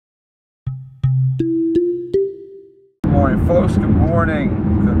morning, folks. Good morning.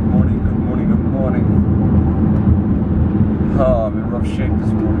 Good morning, good morning, good morning. Oh, I'm in rough shape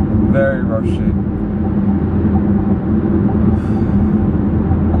this morning. Very rough shape.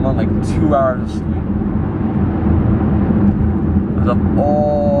 I'm on like 2 hours of sleep. I was up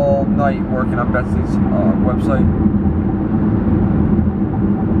all night working on Betsy's website.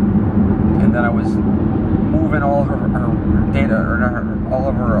 And then I was moving all her data, or all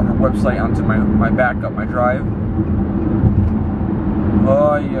of her website onto my backup, my drive.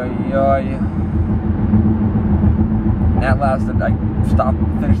 And that lasted, I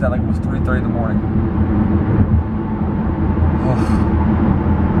finished that like it was 3:30 in the morning.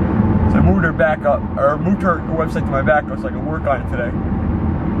 So I moved her backup, or moved her website to my backup so I could work on it today.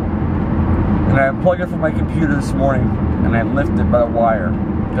 And I unplugged it from my computer this morning, and I lifted it by the wire,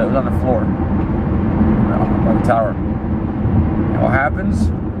 because it was on the floor, by the tower. And what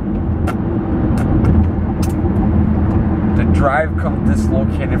happens? The drive comes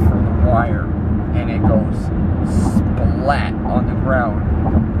dislocated from the wire, and it goes splat on the ground.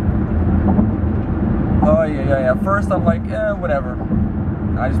 Oh yeah. At first I'm like, whatever.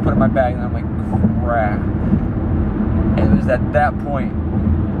 I just put it in my bag, and I'm like, crap. And it was at that point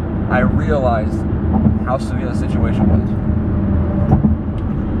I realized how severe the situation was.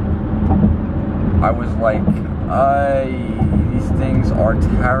 I was like, these things are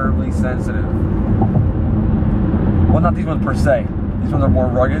terribly sensitive. Well, not these ones per se. These ones are more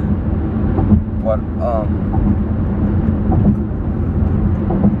rugged. But,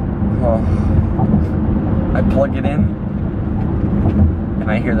 I plug it in, and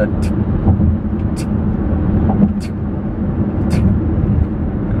I hear the tick, tick, tick, tick,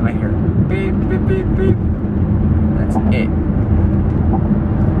 and I hear beep, beep, beep, beep. That's it.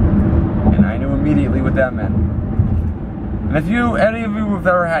 And I knew immediately what that meant. And if any of you have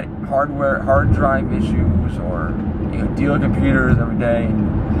ever had hard drive issues, or deal with computers every day,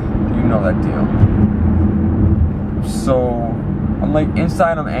 you know that deal. So I'm like,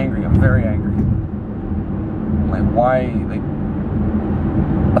 inside I'm angry. I'm very angry. I'm like, why? Like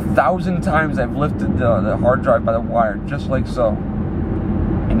 1,000 times I've lifted the hard drive by the wire, just like so.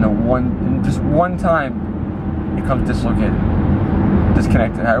 And just one time it comes dislocated,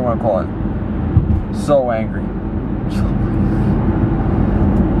 disconnected, however you want to call it. So angry.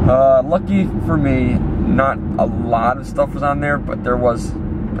 Lucky for me, not a lot of stuff was on there, but there was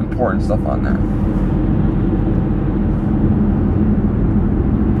important stuff on there.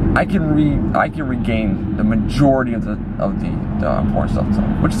 I can regain the majority of the important stuff,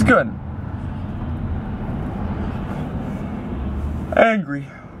 which is good. Angry.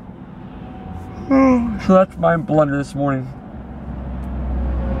 So that's my blunder this morning.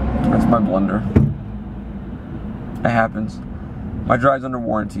 That's my blunder. It happens. My drive's under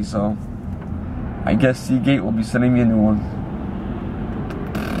warranty, so I guess Seagate will be sending me a new one.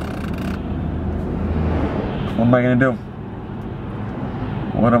 What am I gonna do?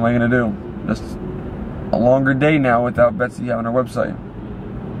 What am I gonna do? Just a longer day now without Betsy having her website.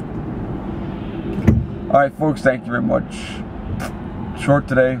 Alright folks, thank you very much. Short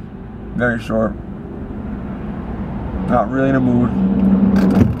today, very short. Not really in a mood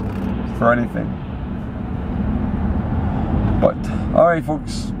for anything. But, alright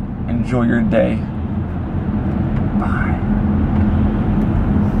folks, enjoy your day. Bye.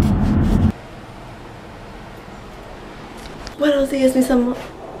 Buenos días,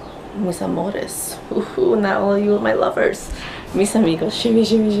 mis amores. Not all of you are my lovers. Mis amigos, shimmy,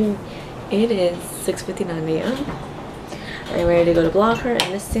 shimmy, shimmy. It is 6:59 a.m. I'm ready to go to block her,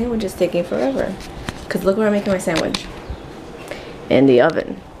 and this sandwich is taking forever. Because look where I'm making my sandwich. In the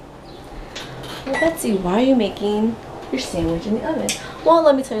oven. Well, Betsy, why are you making your sandwich in the oven? Well,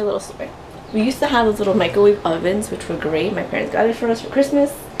 let me tell you a little story. We used to have those little microwave ovens, which were great. My parents got it for us for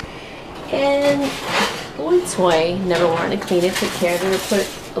Christmas. And Boytoy never wanted to clean it, take care of it, or put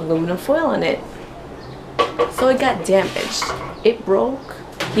aluminum foil on it. So it got damaged. It broke.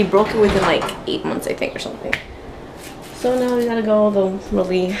 He broke it within like 8 months, I think, or something. So now we gotta go the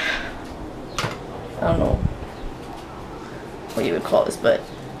really, I don't know what you would call this, but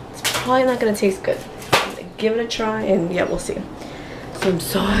it's probably not gonna taste good. I'm gonna give it a try, and yeah, we'll see. So I'm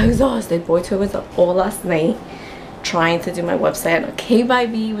so exhausted. Boytoy was up all last night trying to do my website. I know Betsy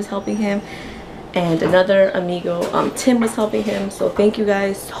V was helping him, and another amigo, Tim, was helping him. So thank you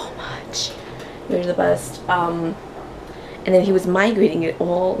guys so much. You're the best. And then he was migrating it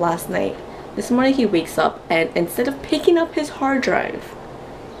all last night. This morning he wakes up, and instead of picking up his hard drive,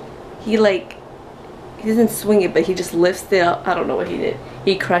 he doesn't swing it, but he just lifts it up. I don't know what he did.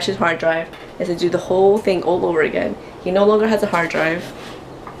 He crashed his hard drive and to do the whole thing all over again. He no longer has a hard drive.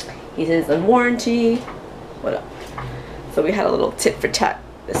 He says it's on warranty. What up? So we had a little tit for tat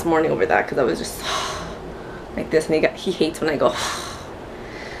this morning over that because I was just like this, and he hates when I go.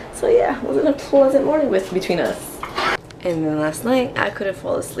 So yeah, it wasn't a pleasant morning between us. And then last night I couldn't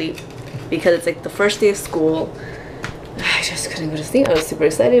fall asleep because it's like the first day of school. I just couldn't go to sleep. I was super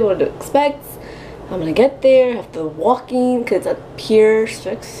excited what to expect. I'm gonna get there after walking because it's at Pier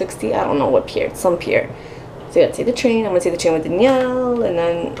 60. I don't know what pier, it's some pier. So I gotta take the train. I'm gonna take the train with Danielle and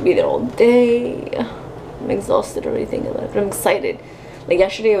then be there all day. I'm exhausted already thinking about it, but I'm excited. Like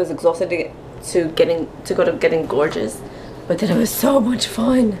yesterday I was exhausted to go to getting gorgeous, but then it was so much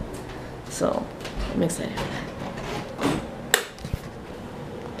fun. So I'm excited for that.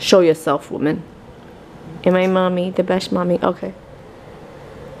 Show yourself, woman. Am I mommy? The best mommy? Okay.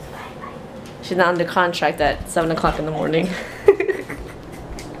 She's not under contract at 7 o'clock in the morning.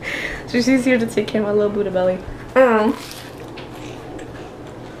 So she's here to take care of my little Buddha belly.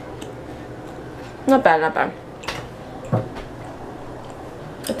 Not bad, not bad.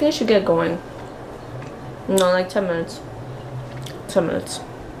 I think I should get going. No, like 10 minutes. 10 minutes.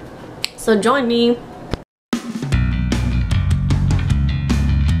 So join me.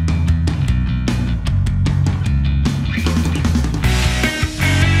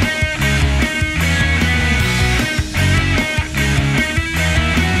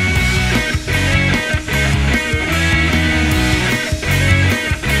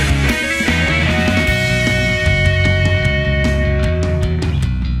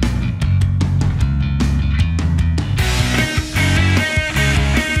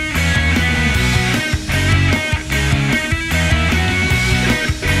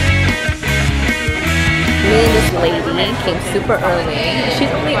 Came super early.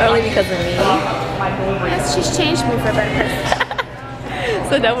 She's only early because of me. Yes, she's changed me for a better person.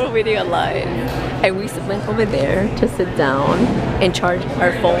 So now we're waiting online. And we went over there to sit down and charge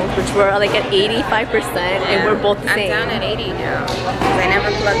our phones, which were like at 85%, and we're both the same. I'm down at 80 now. I never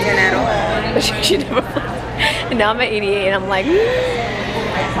plugged in at all. She never plugged in. And now I'm at 88 and I'm like,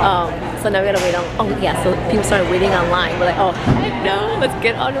 so now we gotta wait on, oh yeah, so people started waiting online. We're like, oh heck no, let's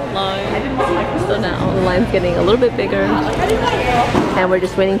get on the line. So now the line's getting a little bit bigger. And we're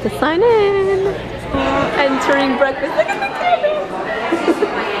just waiting to sign in. Entering breakfast. Look at the camera.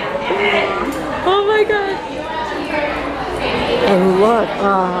 Oh my god. And look,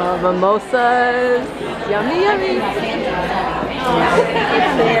 mimosas. Yummy, yummy.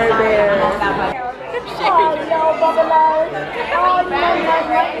 There. Oh no, Bubba Love. Oh no.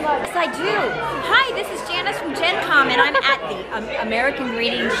 Yes, I do. Hi, this is Janice from Gen Com, and I'm at the American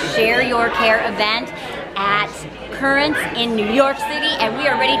Greetings Share Your Care event at Currents in New York City, and we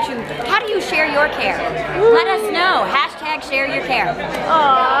are ready to, how do you share your care? Let us know. Hashtag share your care.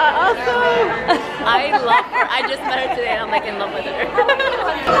 Aww, awesome. I love her. I just met her today and I'm like in love with her.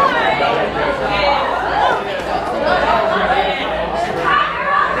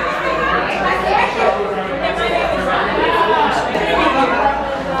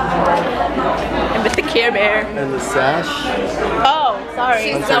 And with the Care Bear. And the sash. Oh,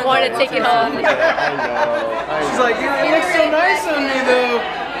 sorry. I wanted to take it home. I know. She's like, it looks so nice on me though.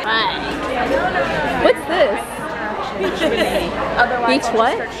 Right. What's this? Beach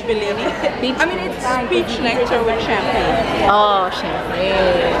what? Beach. I mean, it's peach nectar with champagne. Oh,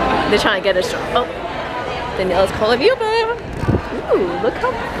 champagne. They're trying to get us. Oh, Danielle's calling you, babe. Ooh, look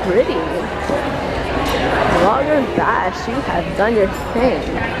how pretty. Vlogger Bash, you have done your thing.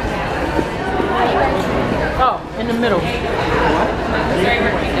 Oh, in the middle.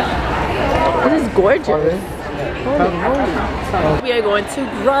 This is gorgeous. Holy moly. We are going to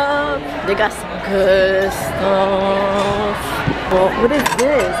Grub. They got some good stuff. Well, what is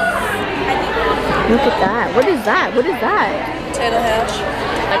this? Look at that. What is that? What is that? Potato hash.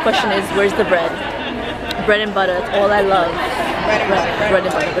 My question is, where's the bread? Bread and butter. That's all I love. Bread and butter. Bread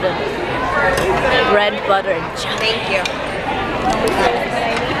and butter. Bread, butter, and jam. Thank you.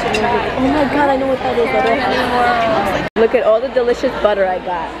 Oh my god, I know what that is. Look at all the delicious butter I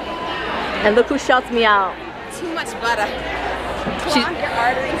got. And look who shouts me out. Too much butter. She's, Clog your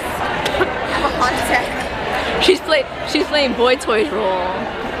arteries. Have a heart attack. she's playing Boytoy's role.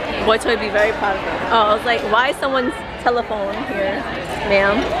 Boytoy would be very proud of her. Oh, I was like, why is someone's telephone here,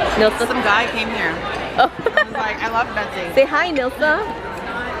 ma'am? Nilsa? Some guy came here. Oh. I was like, I love Betsy. Say hi, Nilsa.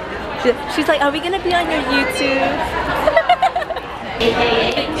 She's like, are we gonna be on your YouTube?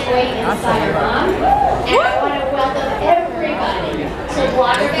 Awesome. And I want to welcome everybody to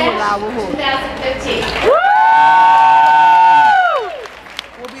Waterbash 2015. Woo!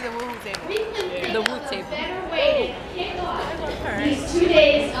 We'll be the woohoo table. The Woo table. Better way to kick off these 2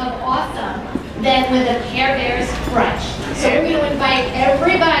 days of awesome than with a Care Bears brunch. So we're going to invite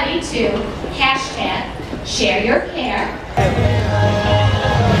everybody to hashtag share your care.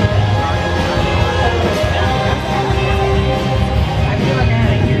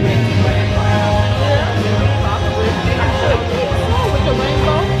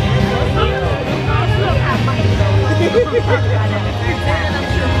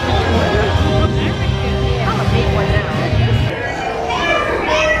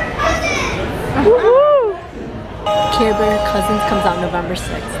 November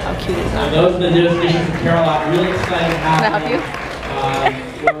 6th. How cute is that? Those are the newest additions to Caroline. Really excited to have Can I help you?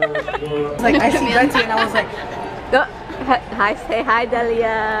 Like I see Betsy and I was like, Go. Hi, say hi, Delia.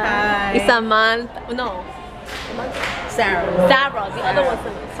 Hi. It's Samantha. No. Sarah. Sarah. The other one's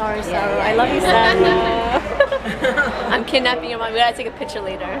sorry, Sarah. I love you, Sarah. I'm kidnapping your mom. We gotta take a picture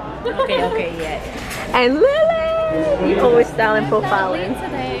later. Okay, yeah. And Lily! Always styling, profiling.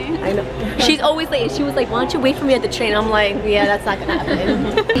 I know. She's always late. She was like, why don't you wait for me at the train? I'm like, yeah, that's not gonna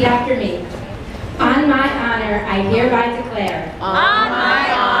happen. Repeat after me. On my honor, I hereby declare. On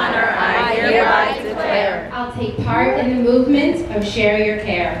my honor, I hereby declare. I'll take part in the movement of Share Your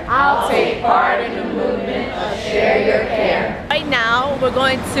Care. I'll take part in the movement of Share Your Care. Right now, we're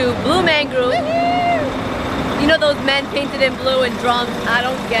going to Blue Man Group. You know those men painted in blue and drums? I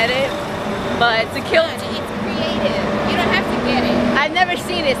don't get it, but to kill... It's creative. You don't have to get it. I've never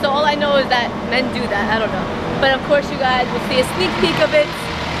seen it, so all I know is that men do that. I don't know. But of course, you guys will see a sneak peek of it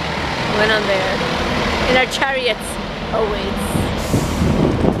when I'm there. In our chariots. Oh wait.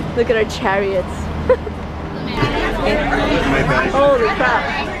 Look at our chariots. Holy crap.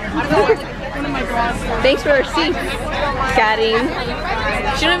 Thanks for our seats, Karin.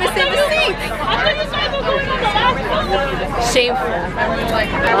 She don't even save the seats. Shameful.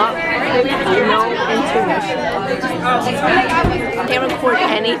 No intermission. Can't record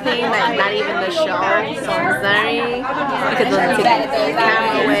anything that's not even the show. So I'm sorry. Because they'll take the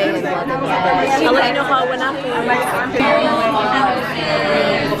camera away and blah, blah, blah. I'll let you know how it went after.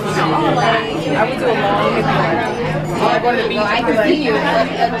 I would do a long I wanted to be I can see you.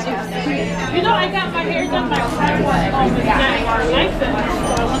 You know, I got my hair done by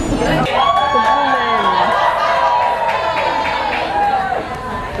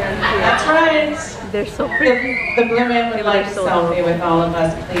That's right. They're so pretty. The Blue Man would like a selfie with all of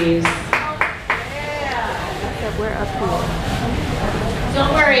us, please. We're up here.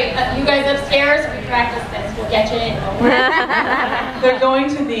 Don't worry, you guys upstairs, we practice this. We'll get you in. They're going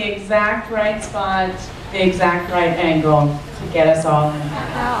to the exact right spot, the exact right angle to get us all in.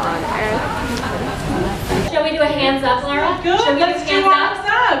 Shall we do a hands up, Laura? Good, Shall we let's do arms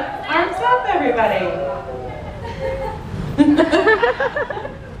up. Arms up, everybody.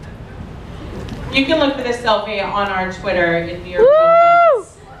 You can look for this selfie on our Twitter in your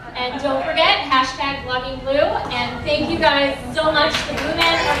moments. And don't forget, hashtag Vlogging Blue. And thank you guys so much. The Blue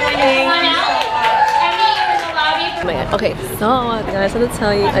Men are going to run out and meet you in the lobby. Oh my god. Okay, so I gotta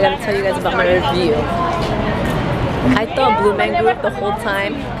tell you guys about my review. I thought Blue Man Group the whole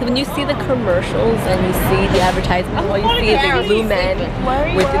time, because when you see the commercials and you see the advertisement, all you see is the blue men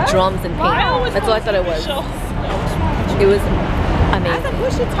with the drums and paint. That's all I thought it was. It was amazing.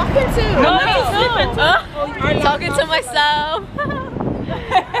 Who's she talking to? I'm talking to myself.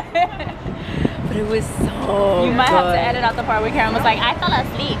 But it was so You might good. have to edit out the part where Karen was like, I fell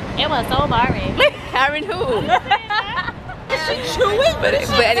asleep. It was so boring. Karen who? But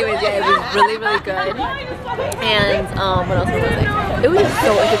anyways, yeah, it was really, really good. And what else was I saying? It was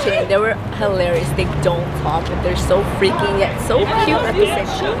so entertaining. They were hilarious. They don't talk, but they're so freaking yet so cute at the same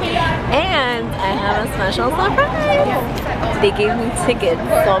time. And I have a special surprise. They gave me tickets,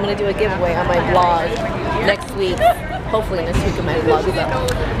 so I'm gonna do a giveaway on my blog next week. Hopefully next week in my vlog is up.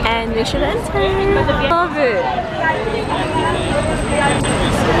 And make sure to enter. I love it.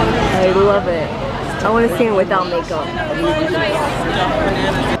 I love it. I want to sing it without makeup. Oh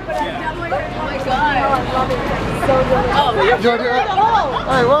my god. So good. Oh, You want to do it?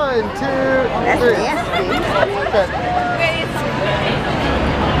 Alright, 1, 2, 3.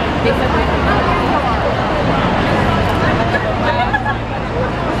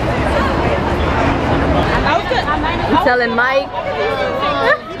 Okay. I'm telling Mike.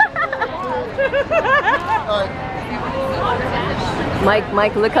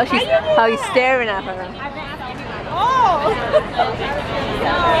 Mike, look how he's staring at her. Oh!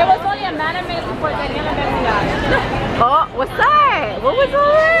 It was only a matter of minutes before Daniela met me. Oh, what's that? What was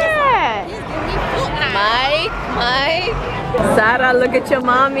all that? Mike. Sarah, look at your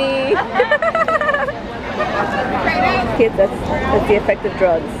mommy. Kids, that's the effect of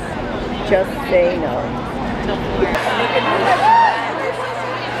drugs. Just say no. We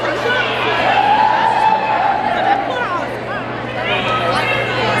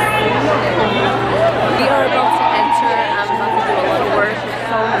are about to enter. I'm about to do a lot of work with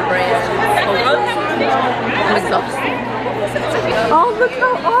so many brands. I'm exhausted. Oh, look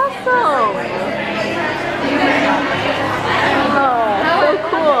how awesome! Oh, so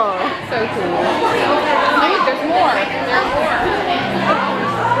cool. So cool. Wait, there's more. There's more.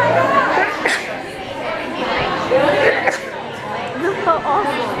 Look how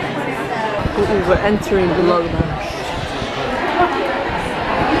awesome. We're entering the lounge.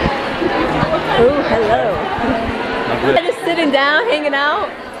 Oh, hello. Just sitting down, hanging out.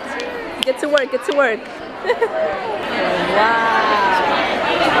 Get to work, get to work. Wow.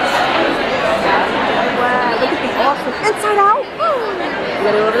 Wow, look at the awesome inside out.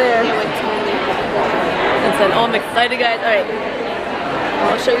 Get it over there. Inside. Oh, I'm excited, guys. All right.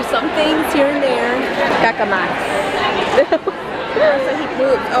 I'll show you some things here and there. Kakamas. So he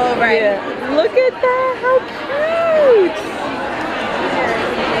moved. Oh, right. Yeah. Look at that. How cute.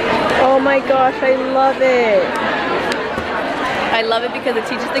 Oh my gosh, I love it. I love it because it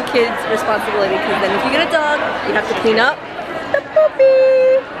teaches the kids responsibility, because then if you get a dog, you have to clean up the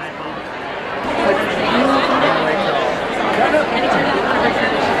puppy.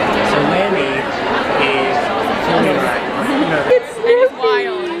 So Lanny is filming right. It's Snoopy. He's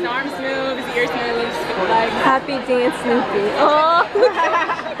wild. His arms move, his ears move, his legs. Happy dance Snoopy. Oh, look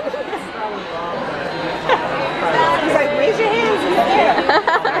at He's like, raise your hands in the air.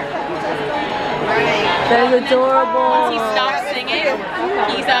 that is adorable. Once he stops singing,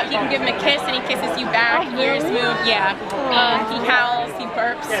 he can give him a kiss and he kisses you back. Ears move, yeah. He howls, he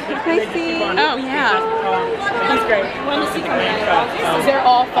burps. Crazy. Oh yeah, he's great. They're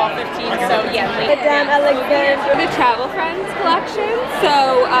all fall 15, so yeah. Madame Alexander. The Travel Friends collection.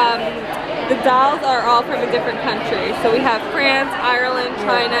 So the dolls are all from a different country. So we have France, Ireland,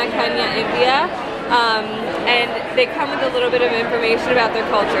 China, Kenya, India. And they come with a little bit of information about their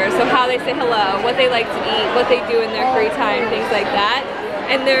culture. So how they say hello, what they like to eat, what they do in their free time, things like that.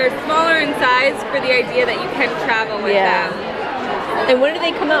 And they're smaller in size for the idea that you can travel with them. And when do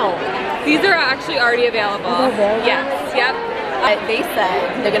they come out? These are actually already available. Yes, yep. They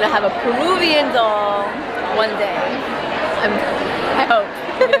said they're gonna have a Peruvian doll one day. I hope.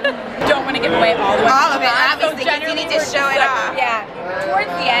 Don't want to give away all the way. All of it, obviously, because you need to show it off. Yeah. Towards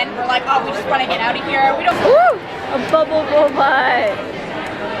the end, we're like, oh, we just want to get out of here. We don't. Woo! A bubble robot.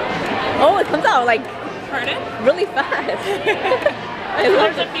 Oh, it comes out like really fast. I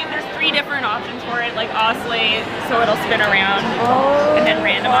love it. There's 3 different options for it, like oscillate, so it'll spin around, and then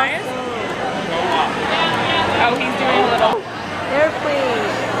randomize. Oh, he's doing a little airplane.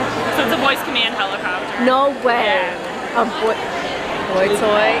 So it's a voice command helicopter. No way. Yeah. A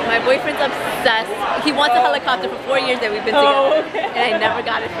Boytoy. My boyfriend's obsessed. He wants a helicopter for 4 years that we've been together, and I never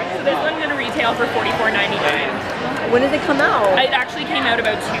got it for him. So this one's gonna retail for $44.99. When did it come out? It actually came out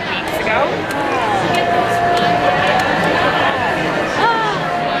about 2 weeks ago.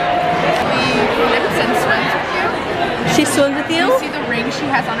 She swims with you? You see the ring she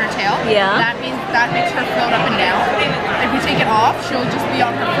has on her tail? Yeah. That means that makes her float up and down. If you take it off, she'll just be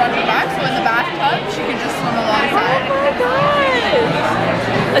on her front or back. So in the bathtub, she can just swim alongside. Oh my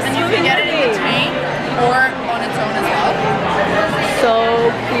god! And you can get it in the tank or on its own as well. So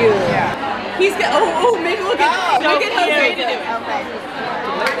cute. Yeah. He's got, maybe we'll get, we'll get Jose to do it. Okay.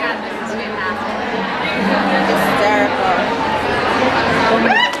 Hysterical.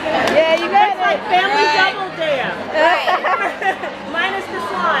 Yeah, you got it. Family double dare. Right. Minus the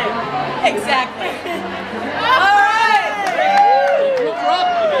slime. Exactly. Alright!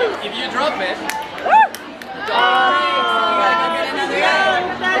 If you drop it.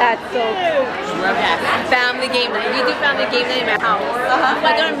 That's so cool. Family game night. We do family game night in my house.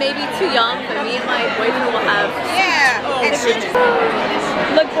 My daughter may be too young, but me and my boyfriend will have. Yeah. And she just...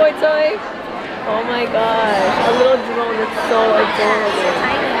 Look, Boytoy. Oh my gosh. A little drone is so adorable.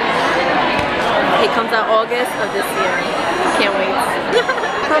 It comes out August of this year. Can't wait.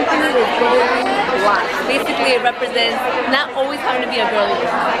 Company is going black. Basically, it represents not always having to be a girly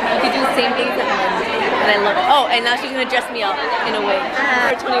girl. You can do the same things as men. And I love it. Oh, and now she's going to dress me up in a way.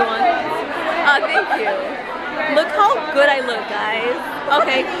 For 21. Oh, thank you. Look how good I look, guys.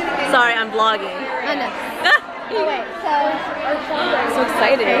 Okay. Sorry, I'm vlogging. Oh, no. Wait, I'm so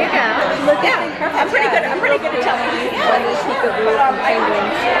excited. There you go. Look at I'm pretty good at telling you when this peekaboo and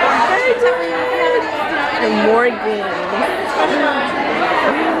penguins. And more games.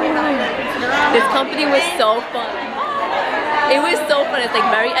 This company was so fun. It was so fun. It's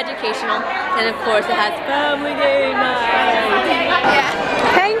like very educational, and of course it has family game night. Yeah.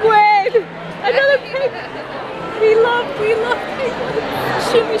 Penguin! Another penguin! We love penguins.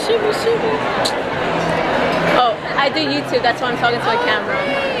 Shimmy, shimmy, shimmy. Oh, I do YouTube, that's why I'm talking to a camera.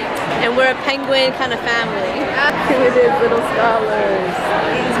 And we're a penguin kind of family. Here it is, little scholars.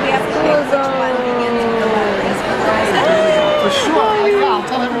 School zone. For sure. I'll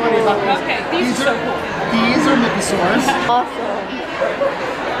tell everybody about these. Okay, these are so cool. These are mythosaurs. Awesome.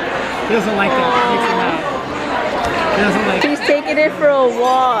 He doesn't like that. It makes him mad. He doesn't like He's taking it for a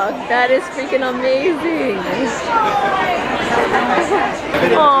walk. That is freaking amazing.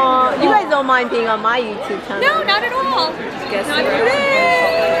 Aw, you guys don't mind being on my YouTube channel? No, not at all. Guess Not it.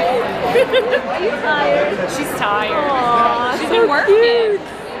 today. Are you tired? She's tired. Aww, She's so been working. cute.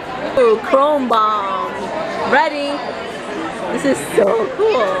 Ooh, chrome bomb. Ready? This is so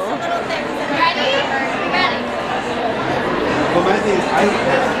cool. Ready?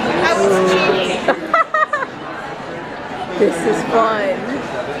 This is fun.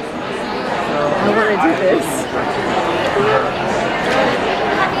 I want to do this.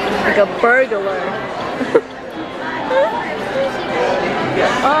 Like a burglar.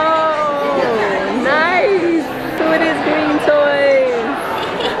 Oh, nice. So it is green toys.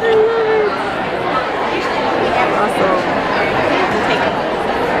 I love it. Awesome.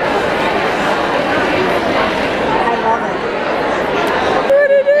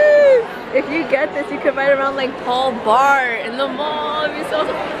 If you get this, you could ride around like Paul Bart in the mall. It'd be so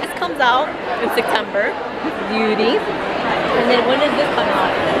awesome. This comes out in September. Beauty. And then when does this come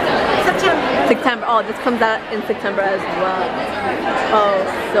out? September. Oh, this comes out in September as well. Oh,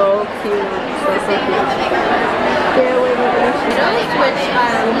 so cute. So cute. Yeah, wait, Which,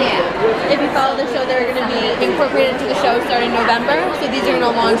 if you follow the show, they're going to be incorporated into the show starting November. So these are going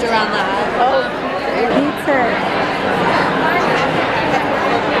to launch around that. Oh, pizza.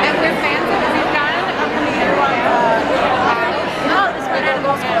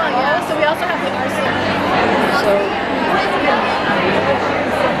 So we also have the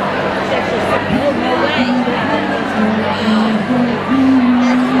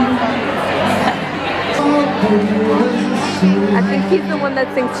I think he's the one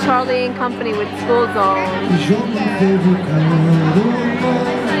that sings Charlie and Company with School Zone.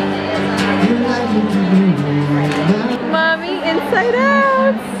 Mommy, Inside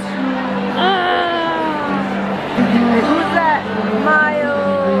Out. And who's that? Miles.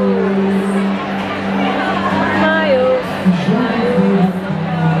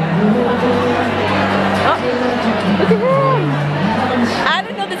 Oh, look at him. I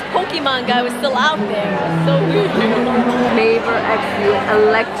didn't know this Pokemon guy was still out there. So weird. Neighbor XU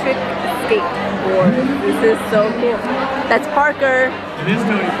electric skateboard. This is so cool. That's Parker. It is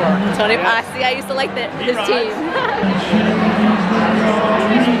Tony Parker. Tony, I see. I used to like his team.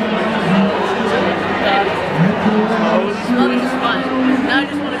 Oh, this is fun. Now I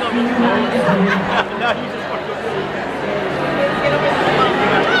just want to go really fast. Now you just want to go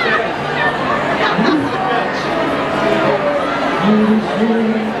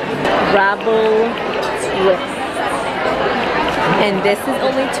Rabble Twist. And this is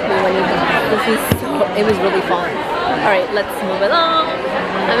only $20. This is it was really fun. Alright, let's move along.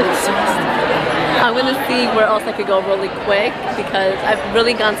 I'm gonna see where else I could go really quick because I've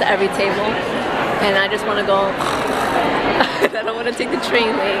really gone to every table and I just wanna go. I don't wanna take the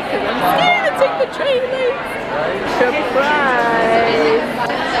train late because I'm scared to take the train late. Surprise!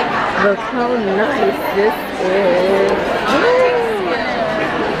 Look how nice this is.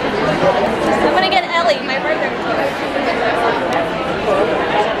 I'm gonna get Ellie, my brother.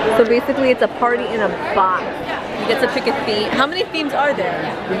 So basically it's a party in a box. You get to pick a theme. How many themes are there?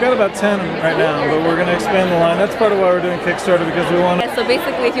 We've got about 10 right now, but we're going to expand the line. That's part of why we're doing Kickstarter, because we want to... Yeah, so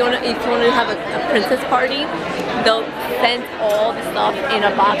basically if you want to have a princess party, they'll send all the stuff in a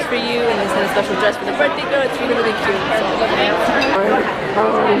box for you and they send a special dress for the birthday girl. It's really, really cute. So,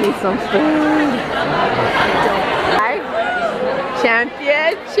 oh, we need some food. Hi.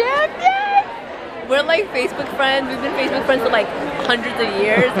 Champion! We're like Facebook friends. We've been Facebook friends for like hundreds of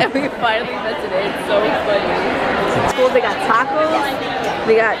years and we finally met today. It's so funny. School, they got tacos,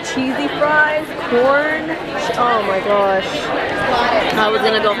 they got cheesy fries, corn. Oh my gosh. I was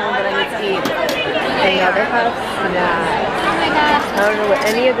gonna go home but I need to eat. And now they have snacks. I don't know what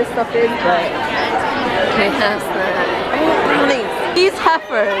any of this stuff is, but they have snacks. Oh, brownies. These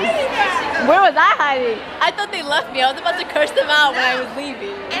heifers. Where was I hiding? I thought they left me. I was about to curse them out when I was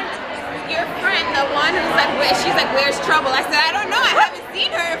leaving. Your friend, the one who's like, she's like, where's Trouble? I said, I don't know, I haven't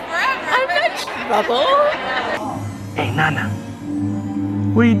seen her in forever. I'm not Trouble. Hey, Nana.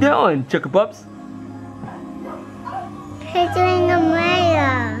 What are you doing, Chicka Pups? He's doing a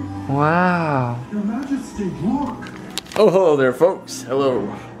mayor. Wow. Your Majesty, look. Oh, hello there, folks. Hello.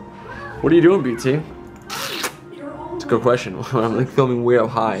 What are you doing, BT? It's a good question. I'm like filming way up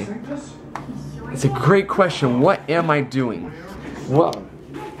high. It's a great question. What am I doing? Well,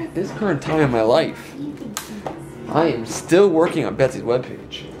 at this current time in my life, I am still working on Betsy's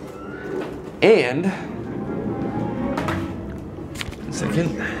webpage. And, one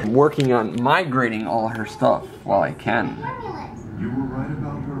second, I'm working on migrating all her stuff while I can. You were right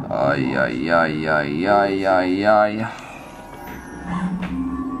about her.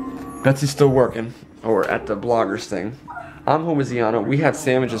 Betsy's still working, or at the bloggers thing. I'm home with Ziana. We had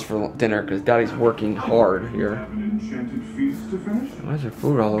sandwiches for dinner because Daddy's working hard here. enchanted feast to finish? Why is there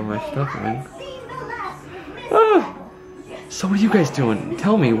food all over my stuff, man? Ah! So what are you guys doing?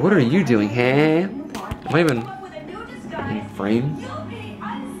 Tell me, what are you doing, huh? Am I even in frame?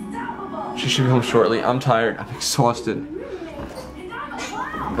 She should be home shortly. I'm tired. I'm exhausted.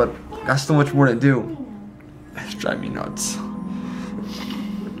 But got so much more to do. It's driving me nuts.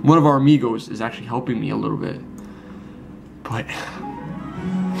 One of our amigos is actually helping me a little bit. But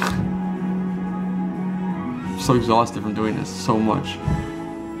I'm so exhausted from doing this so much.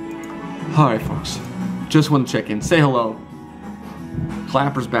 Alright folks. Just want to check in. Say hello.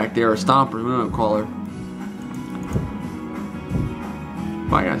 Clapper's back there, or Stomper, whatever you call her.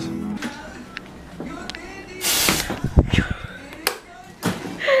 Bye guys.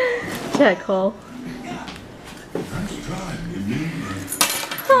 Check hole.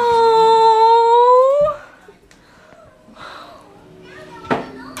 Oh.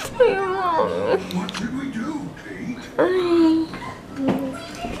 What should we do, Kate?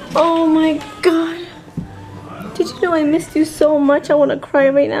 Oh my god. Did you know I missed you so much? I want to cry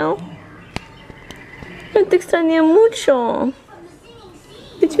right now. Te extrañé mucho.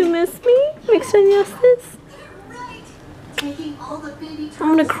 Did you miss me? ¿Me extrañaste? I'm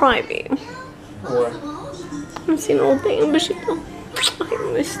gonna cry, babe. I'm seeing all day, un besito.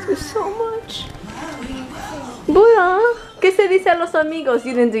 I missed you so much. Buddha, ¿qué se dice a los amigos?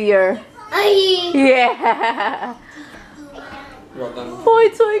 You didn't do your... Ay. Yeah.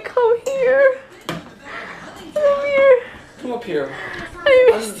 Boytoy, come here. Come here. Come up here.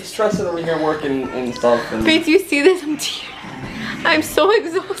 I I'm stressing over here working and stuff. And Babe, do you see this? I'm so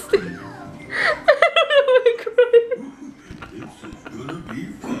exhausted. I don't know why I'm crying.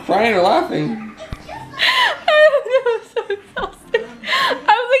 Crying or laughing? I don't know, I'm so exhausted.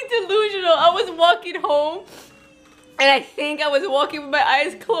 I was like delusional. I was walking home and I think I was walking with my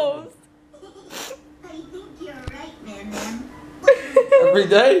eyes closed. I think you're right, man. Every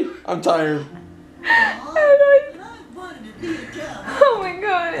day? I'm tired. Oh my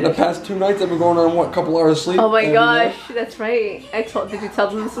god. In the past 2 nights I've been going on, what, a couple hours of sleep? Oh my every gosh, day. that's right. Did you tell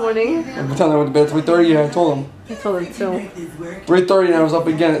them this morning? Every time I went to bed at 3:30, yeah, I told them. I told them too. 3:30 and I was up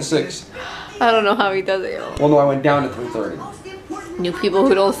again at 6. I don't know how he does it. Well, no, I went down at 3:30. New people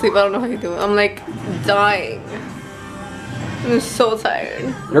who don't sleep, I don't know how you do it. I'm like dying. I'm so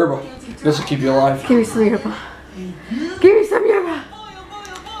tired. Yerba, this will keep you alive. Give me some yerba. Give me some yerba.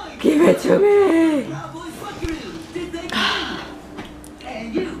 Give it to me.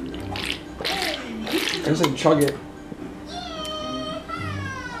 I just like chug it.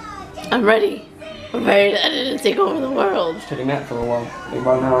 I'm ready. I'm ready to take over the world. Just take a nap for a while. Take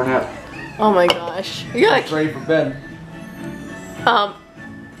about an hour nap. Oh my gosh. You're like ready for bed.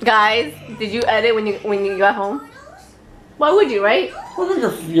 Guys, did you edit when you got home? Why would you, right? Look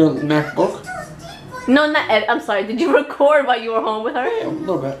at your MacBook. No, not edit. I'm sorry. Did you record while you were home with her? Yeah, a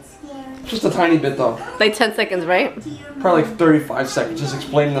little bit. Just a tiny bit though. Like 10 seconds, right? Probably like 35 seconds, just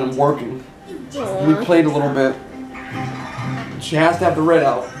explaining that I'm working. Aww. We played a little bit. She has to have the red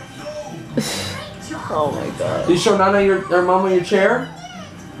out. Oh my god. Did you show Nana or Mama your chair?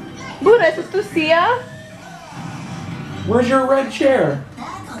 Buddha, ¿eso es tu silla? Where's your red chair?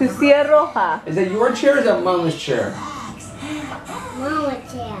 Tu silla roja. Is that your chair or is that Mama's chair?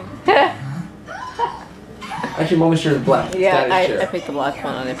 Mama's chair. Actually, Mama's chair is black. Yeah, Daddy's I chair. picked the black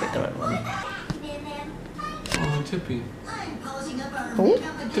one and I picked the red one. Oh, Tippy. Who?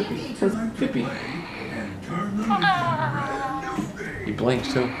 Tippy. Tippy. He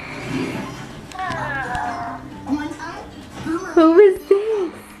blinks too. Who is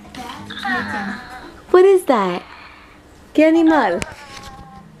this? What is that? ¿Qué animal?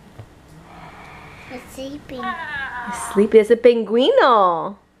 It's sleeping. Sleepy as a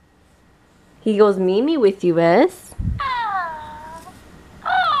penguino. He goes Mimi with you, ¿ves?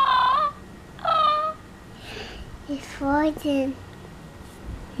 He's frozen.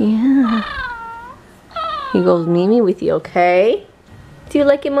 Yeah. He goes Mimi with you, okay? Do you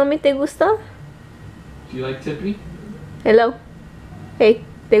like it, Mommy? ¿Te gusta? Do you like Tippy? Hello? Hey,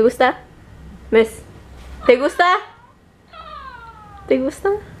 ¿te gusta? Miss, ¿te gusta? ¿Te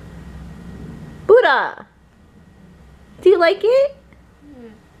gusta? Buddha! Do you like it?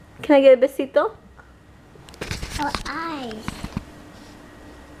 Can I get a besito? Oh, eyes.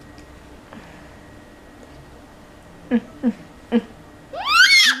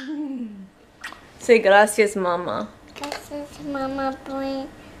 Say gracias, Mama. Gracias, Mama, bring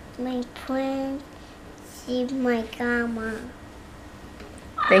my friend, see my grandma.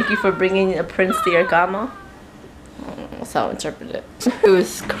 Thank you for bringing a prince to your gama. That's how I interpret it. It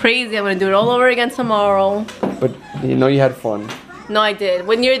was crazy. I'm gonna do it all over again tomorrow. But you know you had fun. No, I did.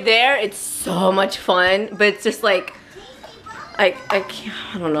 When you're there, it's so much fun, but it's just like, I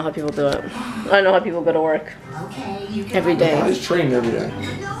don't know how people do it. I don't know how people go to work every day. I was trained every day.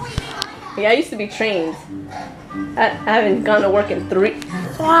 Yeah, I used to be trained. I haven't gone to work in 3.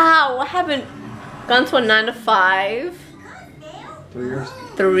 Wow, I haven't gone to a 9 to 5. 3 years.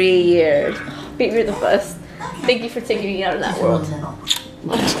 3 years. Baby, you're the best. Thank you for taking me out of that world.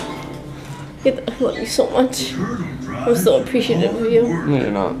 I love you so much. I'm so appreciative of you. No, you're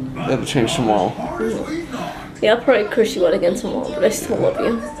not. You have to change tomorrow. Yeah, I'll probably curse you out again tomorrow, but I still love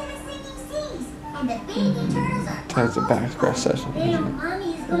you. Tonight's a back scratch session.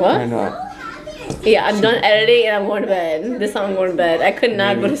 What? Why not? Yeah, I'm done editing and I'm going to bed. This time I'm going to bed. I could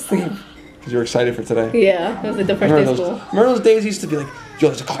not go to sleep. Because you're excited for today. Yeah, it was like the first day of school. Remember those days you used to be like, yo,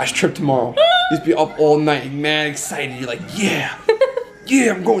 there's a class trip tomorrow. You used to be up all night, mad excited. You're like, yeah.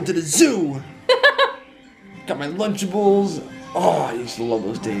 Yeah, I'm going to the zoo. Got my Lunchables. Oh, I used to love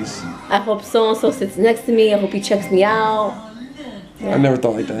those days. I hope so-and-so sits next to me. I hope he checks me out. I never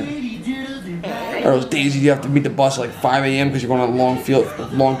thought like that. Or those days you have to meet the bus at like 5 a.m. because you're going on a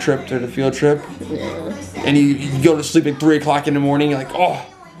long trip to the field trip. Yeah. And you go to sleep at 3 o'clock in the morning. You're like, oh.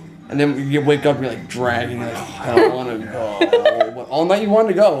 And then you wake up and you're like dragging. You're like, oh, I don't want to go. But all night you wanted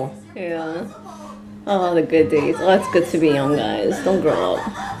to go. Yeah. Oh, the good days. Oh, it's good to be young, guys. Don't grow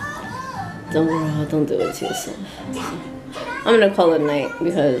up. Don't grow up. Don't do it to yourself. I'm gonna call it a night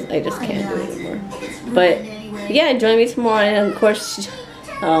because I just can't do it anymore. But yeah, join me tomorrow, and of course,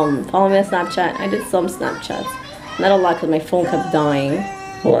 follow me on Snapchat. I did some Snapchats, not a lot because my phone kept dying.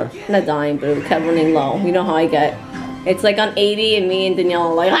 Why? Not dying, but it kept running low. You know how I get. It's like on 80, and me and Danielle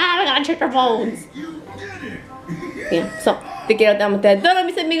are like, we gotta check our phones. Yeah. So te quiero te amo te adoro,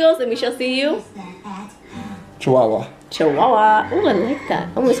 mis amigos, and we shall see you. Chihuahua. Chihuahua. Ooh, I like that.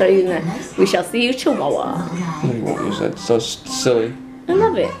 I'm gonna start using that. We shall see you, Chihuahua. No, you won't use that. It's so silly. I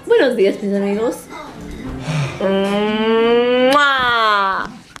love it. Buenos días, mis amigos. Mwah.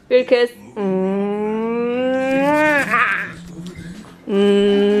 Good kiss.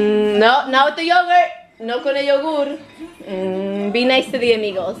 No, not with the yogurt. No con el yogur. Be nice to the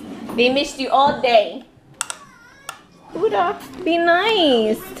amigos. They missed you all day. Buddha, be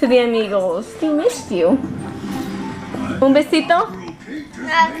nice to the amigos. They missed you. Un besito?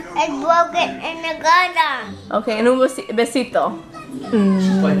 I broke it in the garden. Okay, and un besito.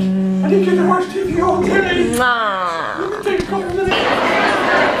 She's like, I didn't get to watch TV all day. Mwah. Take a couple minutes.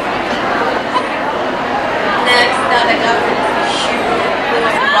 Next, that I got from the shoe. It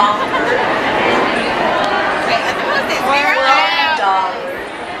was wrong. Wait, I suppose it's $0.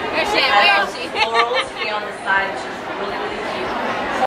 Where is she? Florals be on the side. She's really, really cute.